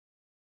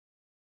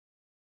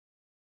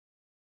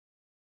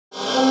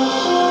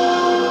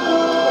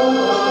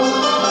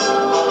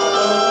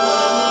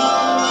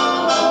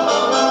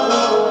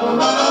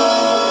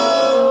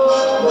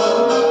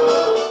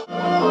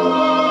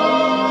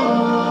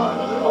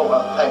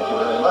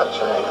much.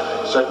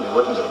 I certainly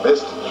wouldn't have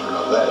missed it, you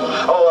know that.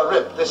 Oh,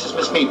 Rip, this is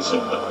Miss Meadson.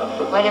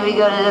 When do we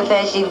go to the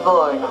festive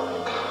board?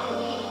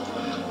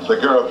 The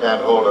girl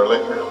can't hold her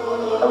liquor.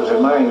 I was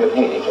admiring the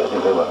painting. I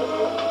think they will.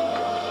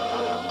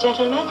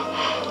 Gentlemen,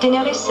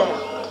 dinner is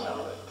served.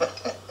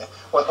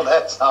 Well,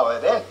 that's how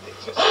it ended.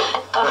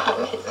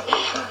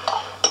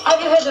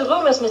 Have you heard the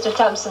rumors, Mr.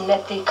 Thompson,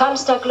 that the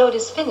Comstock load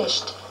is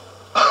finished?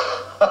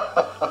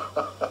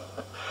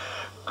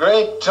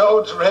 Great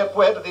toads, Rip.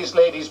 Where do these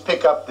ladies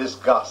pick up this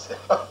gossip?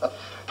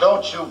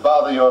 Don't you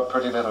bother your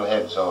pretty little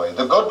head, Zoe.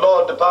 The good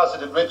Lord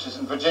deposited riches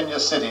in Virginia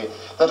City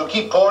that'll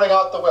keep pouring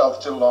out the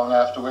wealth till long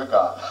after we're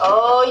gone.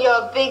 Oh,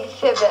 you're a big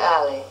fibber,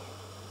 Allie.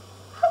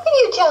 How can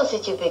you tell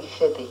such a big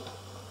fibby?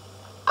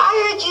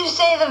 I heard you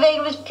say the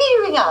vein was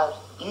petering out.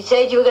 You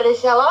said you were going to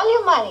sell all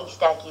your mining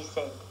stock, you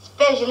said.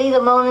 Especially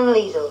the Mona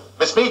Lisa.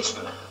 Miss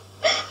Meadson.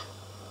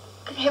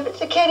 Good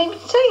heavens, I can't even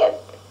say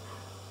it.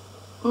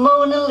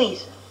 Mona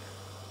Lisa.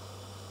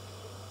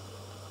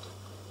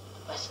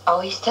 Must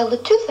always tell the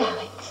truth,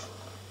 Alex.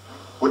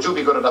 Would you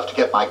be good enough to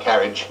get my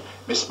carriage?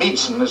 Miss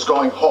Meadson is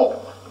going home.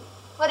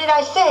 What did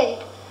I say?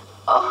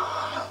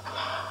 Oh,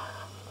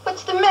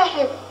 what's the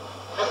matter?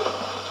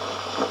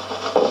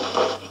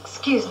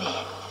 Excuse me.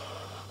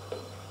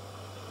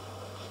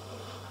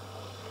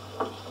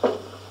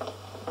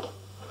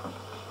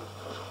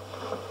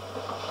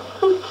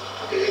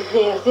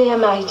 There,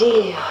 my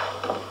dear.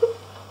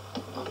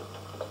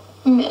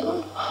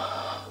 Men,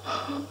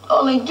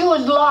 all they do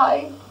is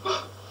lie.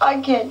 I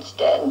can't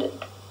stand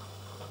it.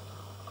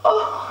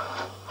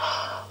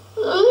 Oh,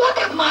 look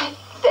at my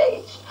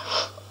face.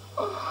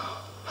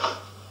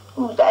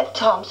 Who's that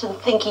Thompson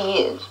think he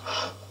is?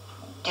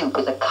 Duke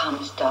of the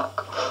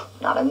Comstock.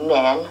 Not a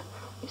man.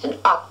 He's an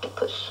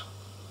octopus.